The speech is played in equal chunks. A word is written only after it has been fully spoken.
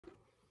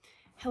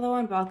Hello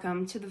and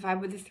welcome to the Vibe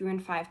with the 3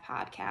 and 5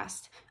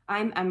 podcast.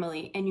 I'm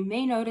Emily, and you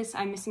may notice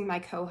I'm missing my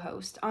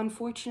co-host.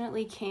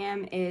 Unfortunately,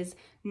 Cam is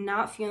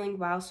not feeling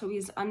well, so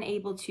he's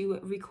unable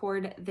to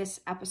record this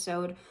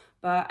episode,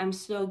 but I'm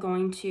still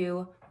going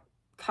to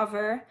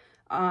cover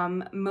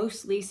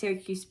mostly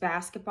Syracuse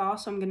basketball.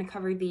 So I'm going to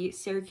cover the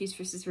Syracuse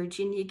versus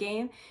Virginia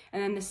game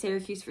and then the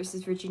Syracuse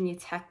versus Virginia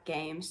Tech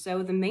game.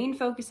 So the main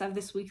focus of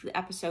this weekly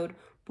episode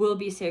will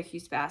be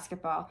Syracuse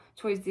basketball.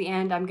 Towards the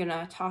end, I'm going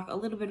to talk a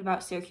little bit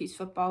about Syracuse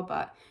football,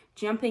 but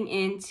jumping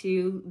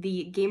into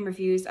the game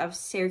reviews of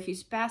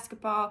Syracuse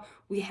basketball,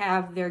 we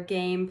have their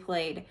game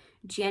played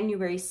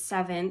January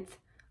 7th,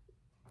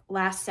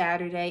 last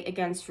Saturday,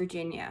 against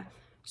Virginia.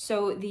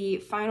 So the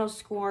final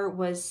score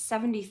was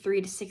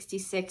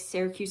 73-66.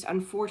 Syracuse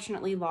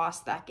unfortunately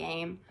lost that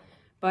game,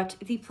 but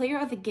the player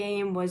of the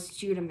game was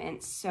Judah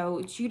Mintz.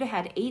 So Judah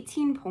had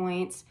 18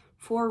 points,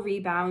 4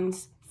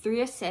 rebounds,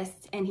 3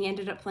 assists, and he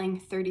ended up playing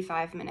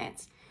 35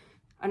 minutes.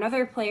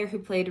 Another player who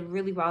played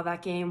really well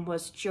that game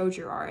was Joe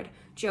Girard.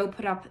 Joe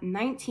put up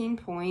 19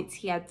 points,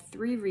 he had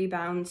 3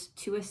 rebounds,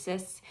 2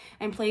 assists,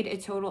 and played a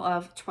total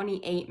of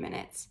 28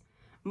 minutes.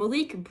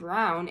 Malik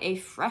Brown, a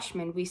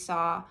freshman we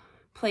saw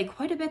play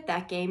quite a bit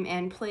that game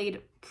and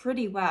played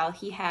pretty well.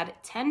 He had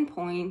 10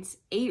 points,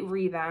 8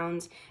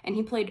 rebounds, and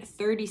he played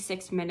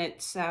 36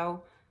 minutes,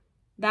 so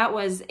that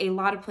was a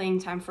lot of playing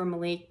time for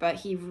Malik, but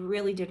he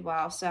really did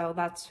well, so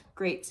that's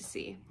great to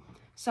see.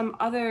 Some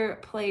other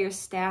players'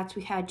 stats,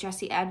 we had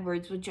Jesse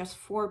Edwards with just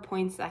 4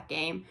 points that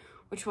game,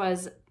 which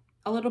was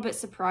a little bit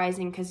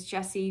surprising because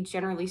Jesse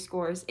generally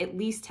scores at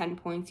least 10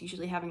 points,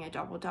 usually having a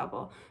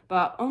double-double,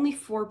 but only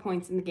 4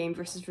 points in the game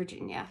versus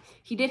Virginia.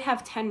 He did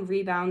have 10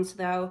 rebounds,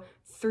 though,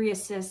 3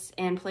 assists,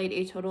 and played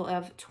a total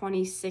of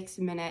 26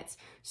 minutes.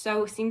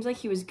 So it seems like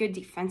he was good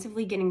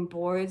defensively, getting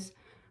boards,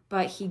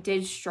 but he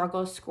did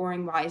struggle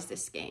scoring-wise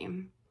this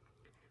game.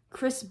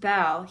 Chris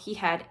Bell, he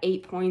had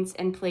 8 points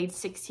and played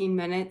 16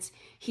 minutes.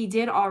 He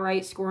did all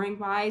right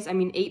scoring-wise. I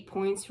mean, 8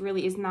 points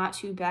really is not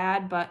too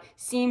bad, but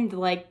seemed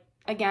like,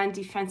 again,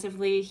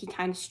 defensively, he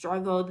kind of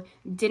struggled,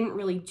 didn't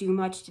really do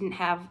much, didn't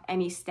have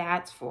any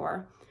stats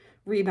for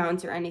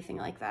rebounds or anything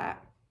like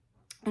that.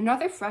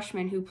 Another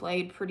freshman who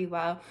played pretty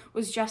well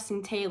was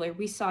Justin Taylor.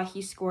 We saw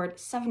he scored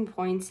 7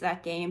 points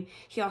that game.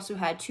 He also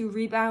had 2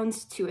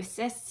 rebounds, 2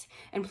 assists,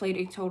 and played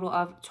a total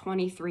of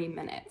 23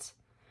 minutes.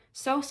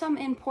 So some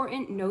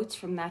important notes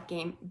from that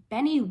game.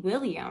 Benny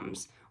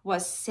Williams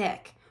was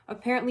sick.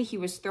 Apparently he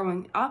was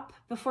throwing up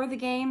before the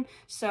game,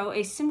 so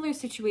a similar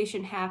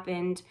situation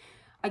happened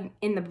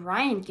in the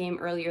Bryant game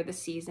earlier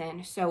this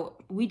season. So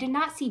we did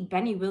not see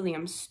Benny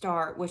Williams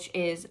start, which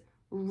is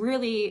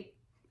really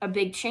a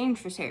big change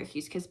for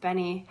Syracuse because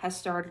Benny has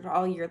started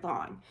all year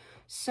long.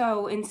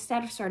 So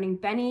instead of starting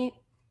Benny,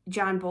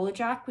 John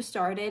Bolajak was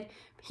started.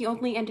 He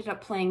only ended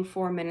up playing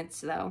 4 minutes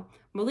though.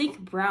 Malik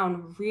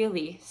Brown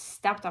really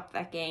stepped up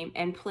that game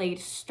and played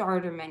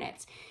starter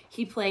minutes.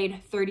 He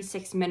played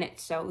 36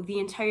 minutes, so the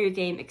entire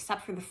game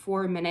except for the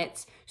 4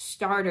 minutes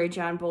starter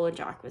John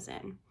Bolajak was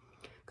in.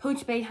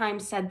 Coach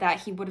Boeheim said that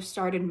he would have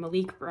started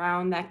Malik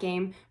Brown that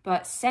game,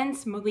 but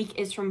since Malik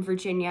is from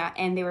Virginia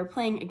and they were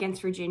playing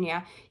against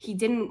Virginia, he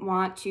didn't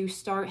want to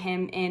start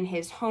him in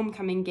his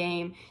homecoming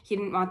game. He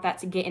didn't want that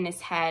to get in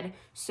his head,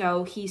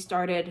 so he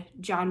started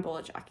John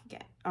Bolajak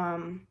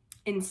again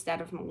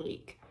instead of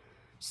Malik.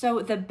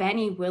 So the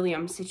Benny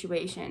Williams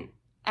situation,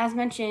 as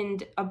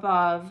mentioned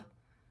above,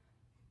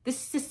 this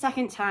is the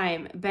second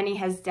time Benny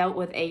has dealt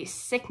with a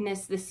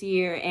sickness this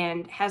year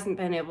and hasn't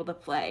been able to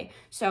play.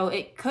 So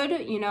it could,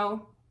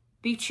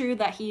 be true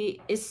that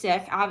he is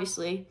sick.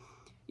 Obviously,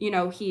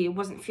 he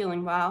wasn't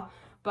feeling well.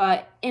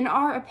 But in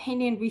our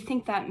opinion, we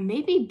think that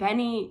maybe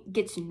Benny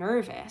gets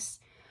nervous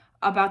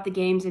about the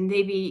games and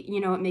maybe,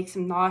 it makes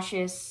him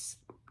nauseous,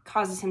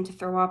 causes him to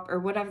throw up or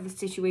whatever the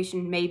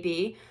situation may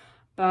be.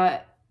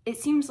 But it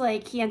seems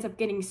like he ends up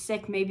getting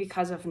sick maybe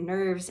because of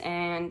nerves,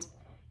 and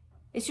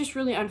it's just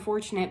really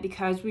unfortunate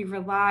because we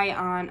rely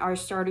on our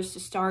starters to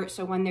start,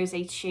 so when there's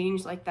a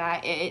change like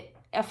that, it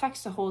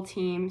affects the whole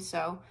team,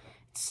 so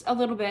it's a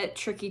little bit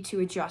tricky to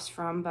adjust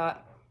from,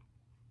 but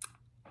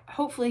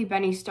hopefully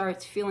Benny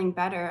starts feeling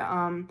better.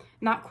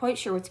 Not quite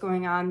sure what's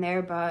going on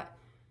there, but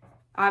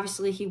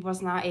obviously he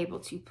was not able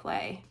to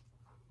play.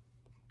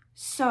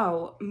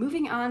 So,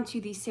 moving on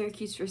to the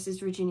Syracuse versus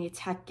Virginia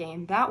Tech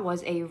game, that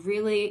was a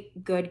really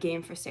good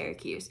game for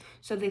Syracuse.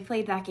 So they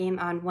played that game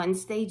on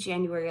Wednesday,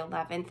 January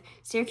 11th.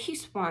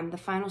 Syracuse won. The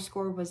final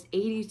score was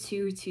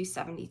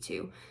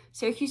 82-72.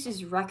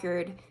 Syracuse's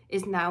record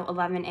is now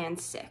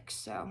 11-6.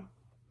 So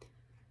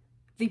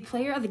the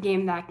player of the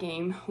game that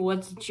game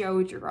was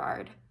Joe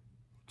Girard.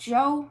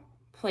 Joe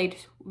played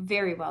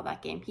very well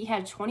that game. He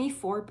had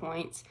 24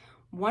 points,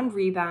 1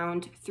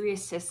 rebound, 3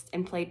 assists,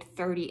 and played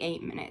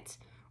 38 minutes.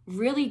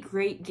 Really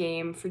great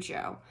game for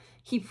Joe.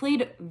 He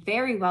played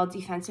very well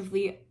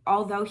defensively,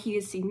 although he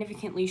is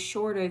significantly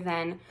shorter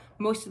than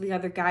most of the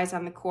other guys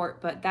on the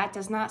court, but that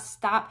does not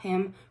stop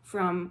him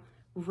from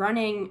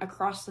running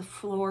across the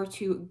floor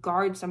to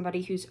guard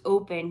somebody who's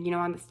open,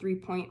 on the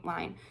 3-point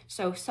line.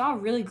 So saw a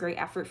really great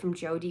effort from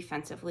Joe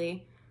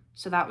defensively.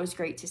 So that was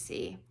great to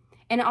see.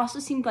 And it also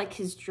seemed like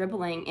his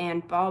dribbling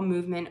and ball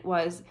movement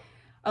was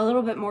a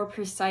little bit more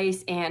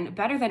precise and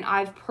better than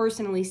I've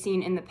personally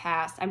seen in the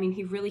past. I mean,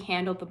 he really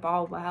handled the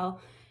ball well,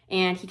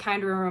 and he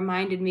kind of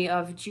reminded me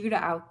of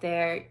Judah out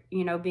there,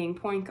 being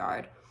point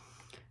guard.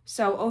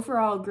 So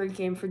overall, great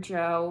game for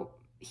Joe.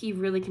 He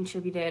really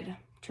contributed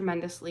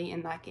tremendously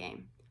in that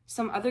game.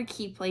 Some other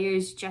key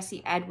players,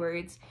 Jesse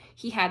Edwards,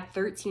 he had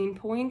 13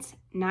 points,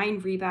 9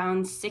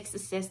 rebounds, 6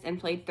 assists, and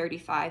played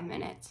 35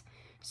 minutes.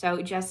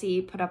 So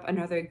Jesse put up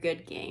another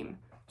good game.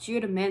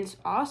 Judah Mintz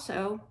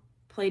also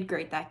played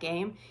great that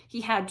game.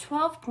 He had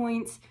 12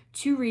 points,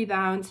 2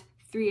 rebounds,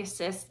 3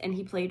 assists, and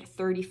he played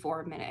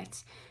 34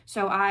 minutes.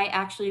 So I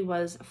actually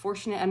was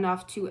fortunate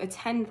enough to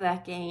attend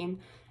that game,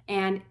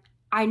 and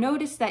I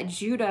noticed that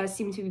Judah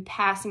seemed to be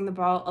passing the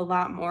ball a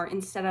lot more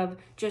instead of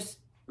just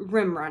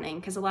rim running,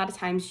 because a lot of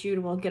times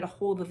Judah will get a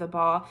hold of the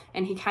ball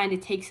and he kind of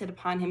takes it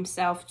upon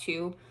himself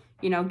to,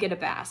 get a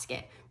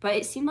basket. But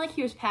it seemed like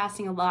he was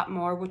passing a lot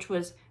more, which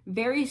was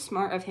very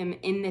smart of him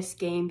in this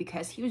game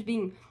because he was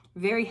being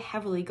very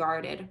heavily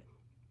guarded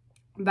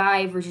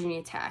by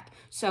Virginia Tech.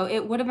 So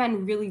it would have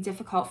been really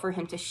difficult for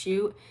him to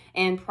shoot,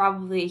 and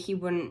probably he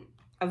wouldn't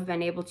have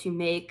been able to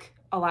make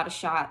a lot of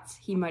shots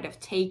he might have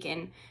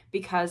taken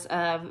because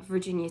of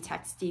Virginia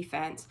Tech's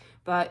defense.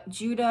 But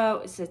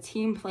Judah is a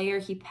team player.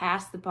 He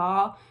passed the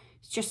ball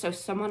just so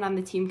someone on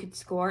the team could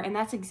score, and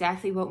that's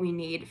exactly what we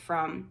need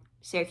from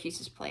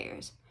Syracuse's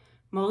players.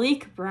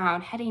 Malik Brown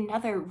had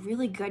another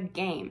really good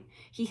game.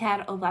 He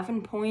had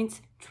 11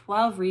 points,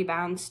 12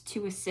 rebounds,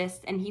 2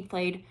 assists, and he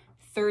played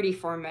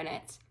 34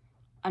 minutes.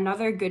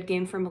 Another good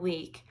game for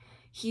Malik.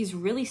 He's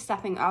really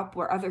stepping up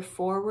where other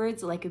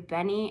forwards like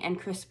Benny and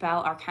Chris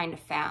Bell are kind of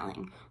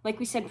fouling. Like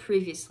we said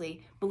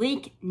previously,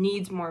 Malik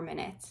needs more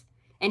minutes,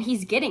 and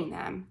he's getting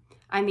them.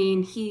 I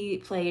mean, he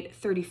played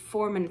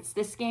 34 minutes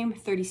this game,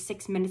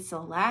 36 minutes the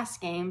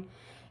last game,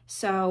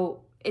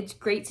 so it's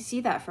great to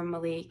see that from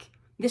Malik.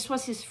 This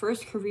was his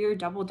first career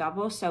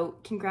double-double, so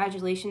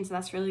congratulations.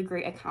 That's really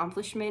great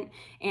accomplishment.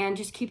 And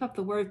just keep up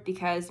the work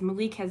because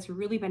Malik has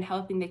really been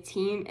helping the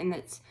team in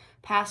its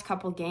past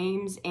couple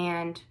games,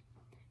 and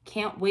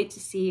can't wait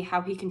to see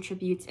how he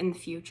contributes in the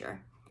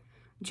future.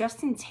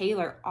 Justin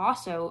Taylor,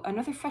 also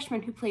another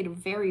freshman who played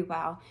very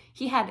well.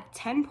 He had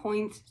 10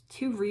 points,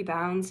 2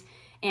 rebounds,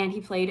 and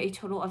he played a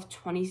total of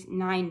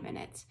 29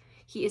 minutes.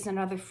 He is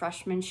another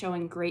freshman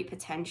showing great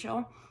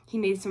potential. He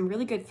made some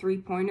really good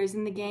 3-pointers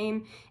in the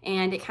game,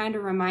 and it kind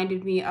of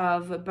reminded me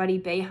of Buddy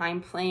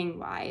Boeheim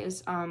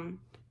playing-wise.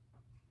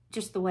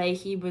 Just the way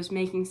he was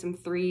making some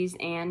threes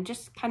and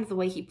just kind of the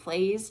way he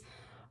plays.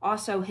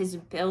 Also, his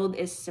build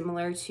is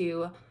similar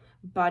to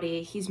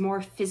Buddy. He's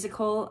more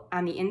physical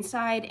on the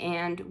inside,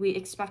 and we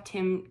expect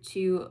him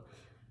to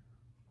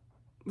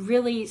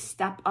really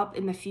step up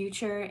in the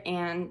future,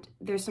 and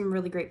there's some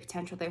really great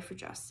potential there for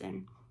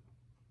Justin.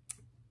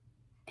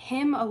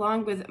 Him,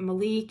 along with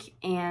Malik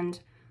and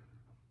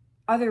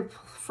other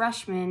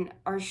freshmen,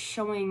 are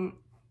showing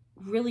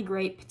really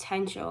great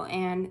potential,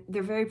 and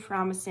they're very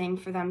promising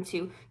for them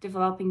to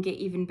develop and get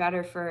even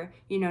better for,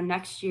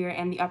 next year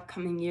and the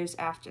upcoming years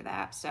after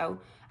that. So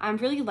I'm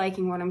really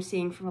liking what I'm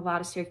seeing from a lot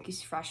of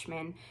Syracuse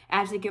freshmen.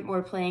 As they get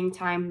more playing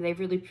time, they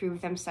really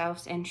prove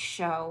themselves and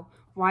show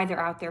why they're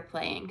out there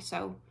playing.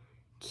 So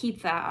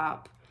keep that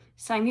up.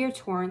 Symir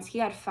Torrance, he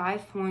had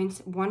 5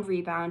 points, 1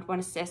 rebound, 1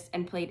 assist,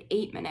 and played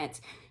 8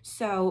 minutes.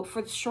 So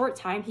for the short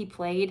time he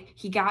played,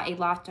 he got a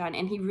lot done,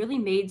 and he really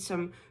made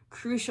some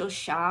crucial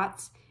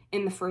shots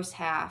in the first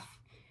half.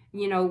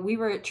 We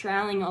were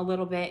trailing a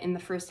little bit in the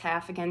first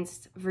half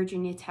against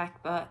Virginia Tech,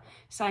 but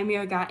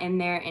Symir got in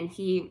there and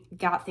he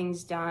got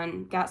things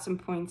done, got some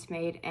points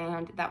made,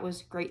 and that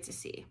was great to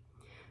see.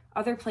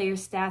 Other player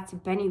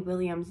stats, Benny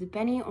Williams.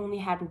 Benny only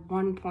had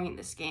 1 point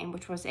this game,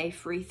 which was a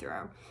free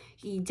throw.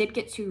 He did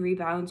get 2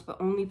 rebounds,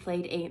 but only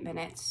played 8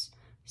 minutes.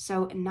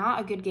 So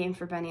not a good game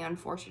for Benny,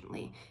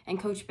 unfortunately. And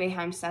Coach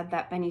Boeheim said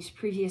that Benny's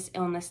previous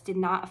illness did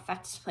not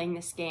affect his playing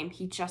this game.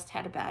 He just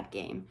had a bad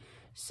game.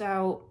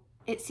 So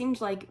it seems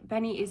like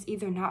Benny is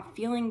either not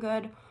feeling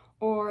good,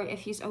 or if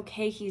he's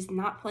okay, he's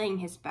not playing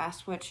his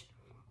best, which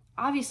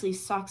obviously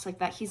sucks. Like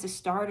that, he's a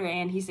starter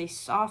and he's a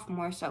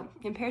sophomore, so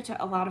compared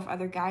to a lot of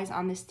other guys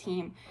on this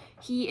team,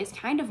 he is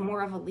kind of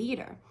more of a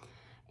leader.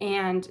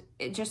 And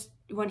it just,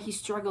 when he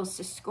struggles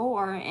to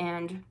score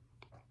and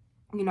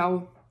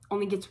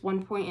only gets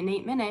 1 point in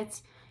 8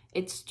 minutes,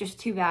 it's just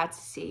too bad to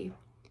see.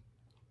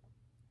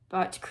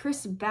 But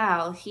Chris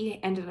Bell,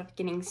 he ended up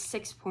getting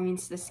 6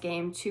 points this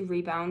game, 2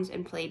 rebounds,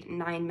 and played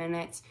 9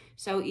 minutes.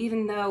 So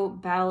even though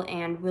Bell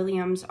and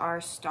Williams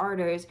are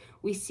starters,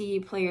 we see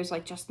players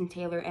like Justin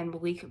Taylor and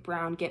Malik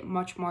Brown get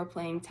much more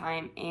playing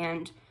time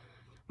and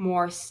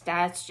more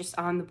stats just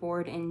on the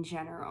board in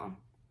general.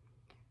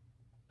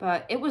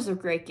 But it was a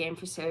great game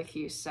for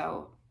Syracuse,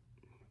 so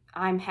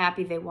I'm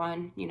happy they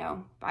won,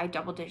 by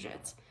double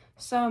digits.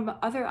 Some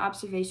other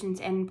observations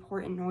and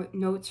important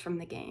notes from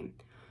the game.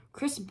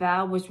 Chris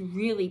Bell was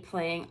really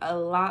playing a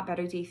lot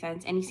better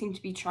defense, and he seemed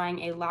to be trying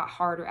a lot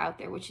harder out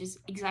there, which is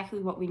exactly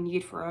what we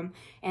need for him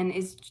and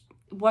is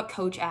what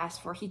coach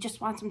asked for. He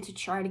just wants him to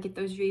try to get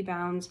those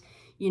rebounds.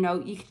 You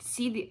know, you can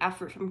see the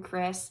effort from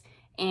Chris,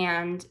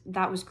 and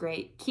that was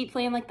great. Keep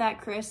playing like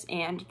that, Chris,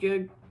 and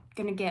you're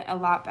going to get a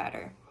lot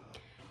better.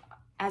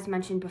 As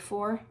mentioned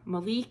before,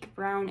 Malik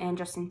Brown and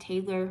Justin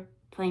Taylor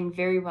playing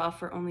very well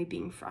for only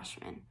being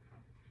freshmen.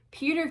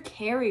 Peter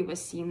Carey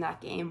was seen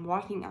that game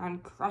walking on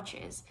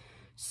crutches.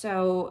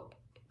 So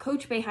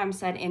Coach Boeheim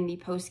said in the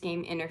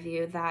post-game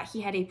interview that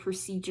he had a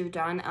procedure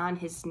done on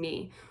his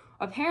knee.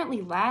 Apparently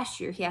last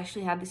year he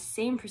actually had the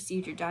same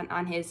procedure done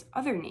on his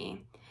other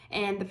knee.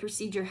 And the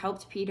procedure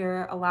helped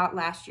Peter a lot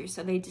last year,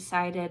 so they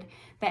decided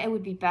that it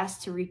would be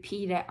best to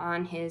repeat it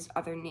on his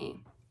other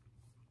knee.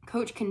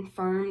 Coach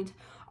confirmed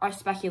our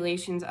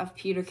speculations of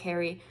Peter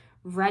Carey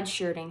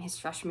redshirting his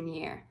freshman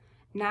year.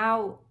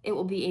 Now it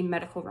will be a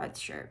medical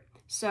redshirt.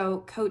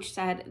 So Coach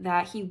said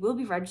that he will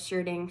be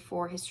redshirting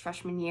for his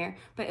freshman year,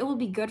 but it will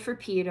be good for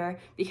Peter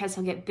because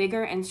he'll get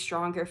bigger and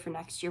stronger for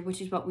next year,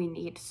 which is what we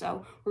need.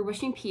 So we're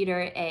wishing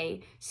Peter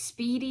a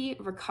speedy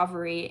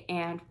recovery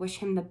and wish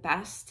him the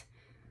best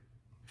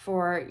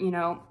for, you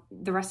know,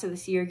 the rest of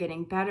this year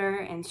getting better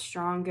and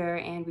stronger,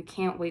 and we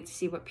can't wait to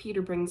see what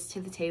Peter brings to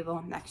the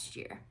table next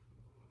year.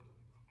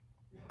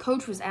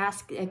 Coach was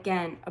asked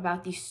again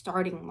about the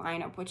starting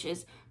lineup, which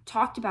is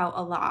talked about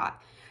a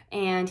lot,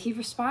 and he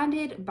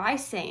responded by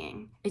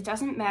saying, "It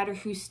doesn't matter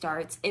who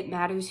starts, it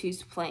matters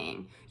who's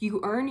playing.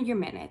 You earn your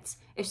minutes.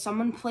 If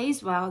someone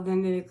plays well,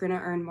 then they're going to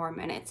earn more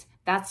minutes.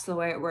 That's the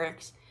way it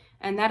works."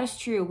 And that is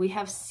true. We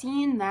have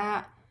seen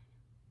that,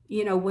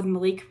 you know, with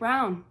Malik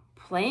Brown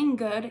playing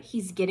good,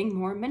 he's getting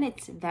more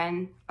minutes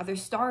than other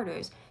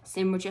starters.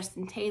 Same with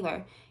Justin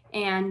Taylor.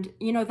 And,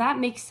 you know, that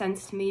makes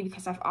sense to me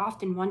because I've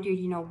often wondered,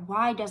 you know,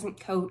 why doesn't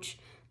Coach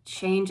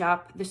change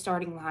up the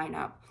starting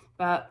lineup?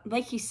 But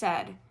like he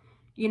said,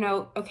 you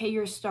know, okay,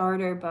 you're a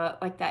starter, but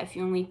like that, if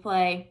you only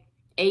play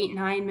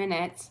 8-9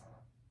 minutes,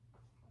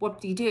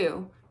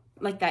 whoop-de-doo.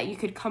 Like that, you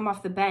could come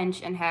off the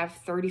bench and have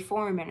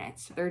 34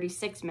 minutes,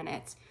 36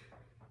 minutes.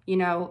 You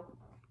know,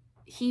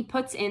 he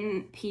puts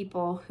in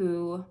people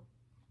who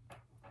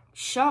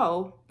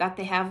show that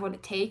they have what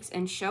it takes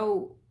and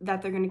show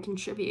that they're going to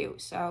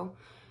contribute. So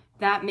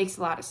that makes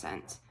a lot of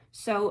sense.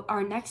 So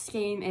our next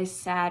game is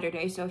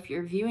Saturday. So if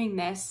you're viewing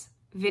this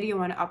video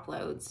on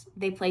uploads,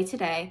 they play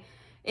today.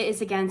 It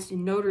is against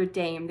Notre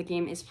Dame. The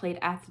game is played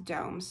at the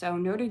Dome. So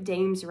Notre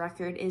Dame's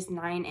record is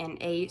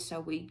 9-8. So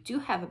we do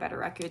have a better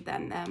record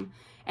than them.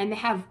 And they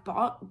have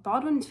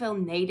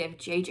Baldwinsville native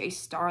J.J.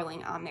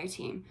 Starling on their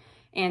team.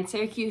 And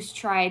Syracuse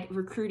tried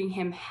recruiting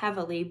him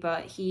heavily,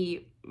 but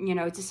he, you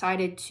know,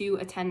 decided to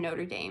attend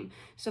Notre Dame.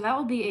 So that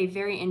will be a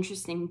very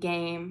interesting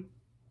game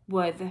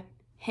with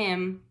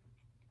him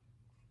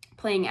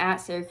playing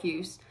at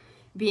Syracuse,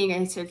 being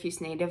a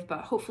Syracuse native,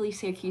 but hopefully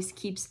Syracuse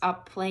keeps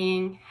up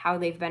playing how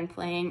they've been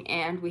playing,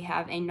 and we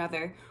have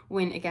another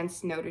win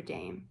against Notre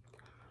Dame.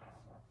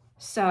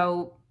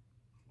 So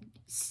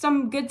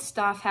some good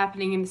stuff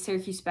happening in the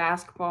Syracuse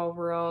basketball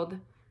world.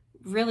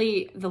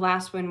 Really, the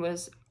last win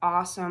was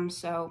awesome,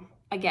 so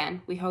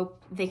again, we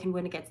hope they can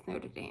win against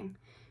Notre Dame.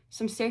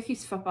 Some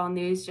Syracuse football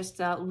news, just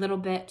a little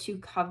bit to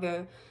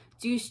cover.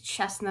 Deuce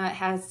Chestnut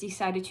has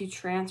decided to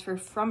transfer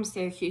from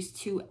Syracuse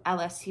to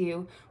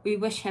LSU. We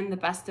wish him the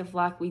best of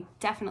luck. We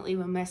definitely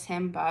will miss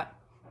him, but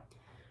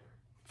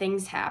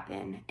things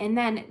happen. And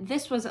then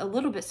this was a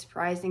little bit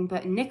surprising,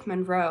 but Nick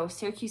Monroe,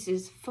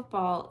 Syracuse's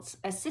football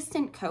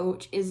assistant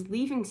coach, is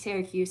leaving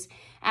Syracuse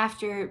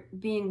after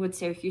being with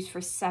Syracuse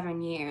for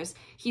 7 years.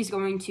 He's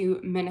going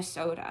to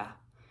Minnesota.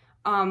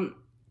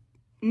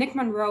 Nick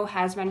Monroe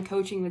has been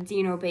coaching with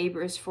Dino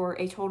Babers for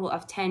a total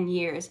of 10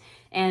 years,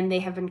 and they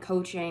have been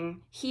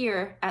coaching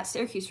here at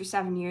Syracuse for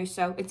 7 years,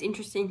 so it's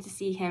interesting to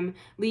see him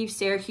leave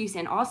Syracuse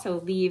and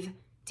also leave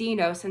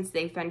Dino since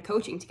they've been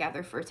coaching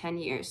together for 10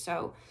 years.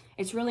 So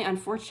it's really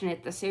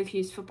unfortunate that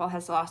Syracuse football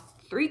has lost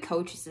 3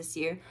 coaches this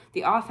year,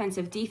 the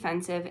offensive,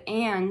 defensive,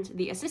 and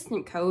the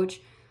assistant coach,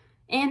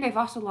 and they've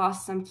also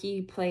lost some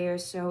key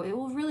players, so it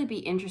will really be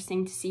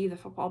interesting to see the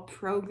football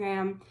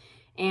program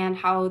and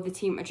how the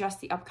team adjusts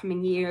the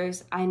upcoming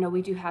years. I know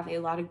we do have a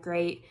lot of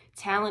great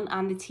talent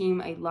on the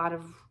team, a lot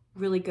of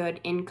really good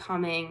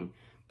incoming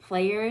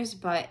players,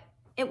 but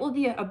it will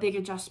be a big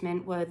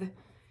adjustment with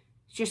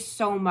just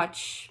so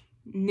much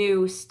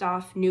new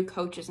stuff, new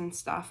coaches and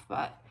stuff,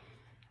 but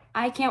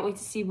I can't wait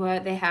to see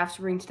what they have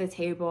to bring to the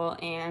table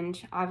and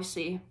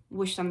obviously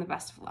wish them the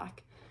best of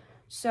luck.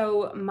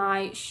 So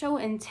my show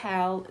and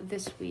tell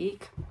this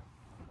week,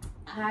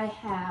 I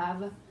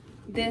have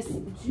this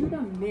Judah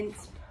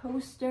Mintz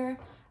poster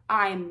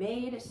I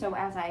made. So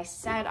as I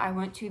said, I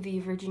went to the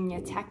Virginia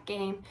Tech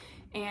game,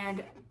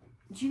 and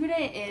Judah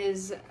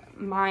is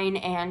mine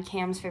and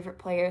Cam's favorite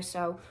player,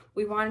 so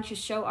we wanted to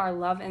show our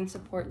love and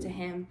support to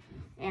him.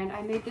 And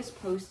I made this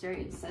poster.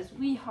 It says,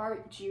 "We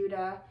heart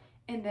Judah,"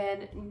 And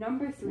then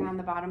number 3 on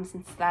the bottom,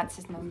 since that's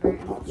his number,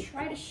 and I'll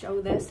try to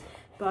show this,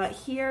 but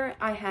here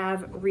I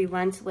have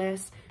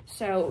Relentless.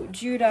 So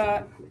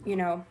Judah, you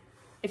know,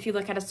 if you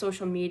look at his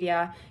social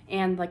media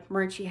and like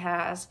merch he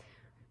has,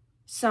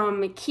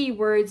 some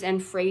keywords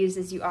and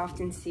phrases you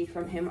often see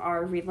from him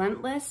are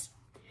relentless.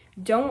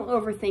 Don't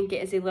overthink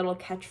it is a little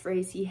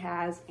catchphrase he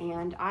has,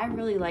 and I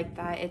really like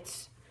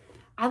that.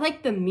 I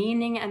like the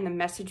meaning and the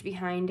message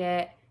behind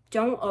it.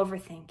 Don't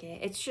overthink it.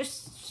 It's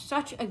just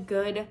such a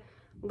good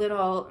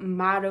little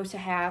motto to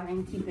have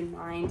and keep in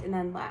mind. And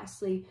then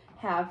lastly,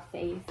 have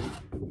faith,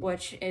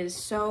 which is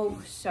so,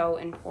 so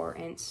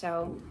important.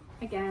 So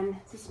again,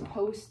 this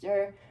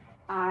poster,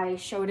 I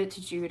showed it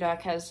to Judah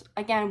because,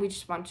 again, we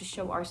just want to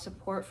show our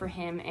support for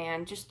him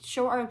and just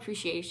show our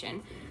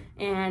appreciation.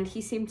 And he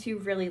seemed to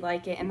really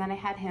like it. And then I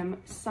had him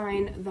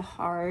sign the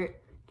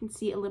heart. You can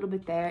see a little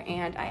bit there.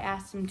 And I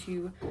asked him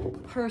to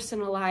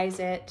personalize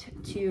it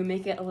to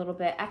make it a little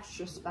bit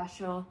extra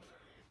special,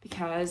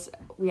 because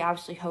we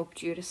obviously hope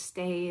Judah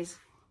stays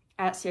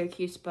at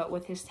Syracuse, but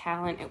with his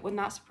talent, it would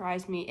not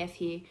surprise me if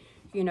he,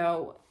 you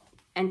know,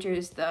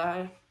 enters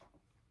the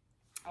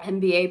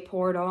NBA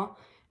portal.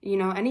 You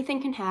know,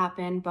 anything can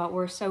happen, but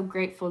we're so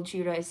grateful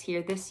Judah is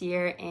here this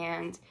year,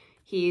 and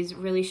he's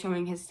really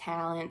showing his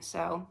talent.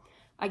 So,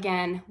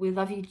 again, we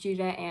love you,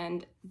 Judah,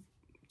 and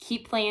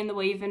keep playing the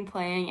way you've been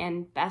playing,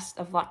 and best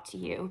of luck to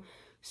you.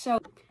 So,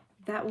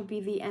 that will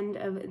be the end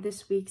of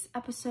this week's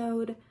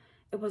episode.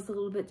 It was a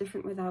little bit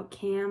different without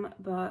Cam,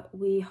 but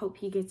we hope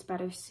he gets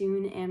better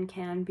soon and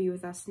can be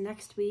with us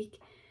next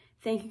week.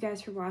 Thank you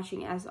guys for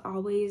watching as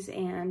always,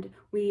 and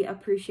we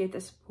appreciate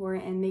the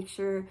support, and make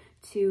sure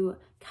to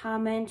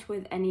comment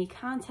with any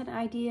content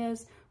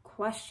ideas,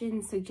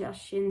 questions,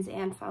 suggestions,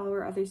 and follow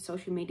our other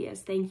social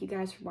medias. Thank you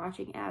guys for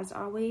watching as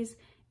always,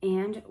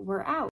 and we're out.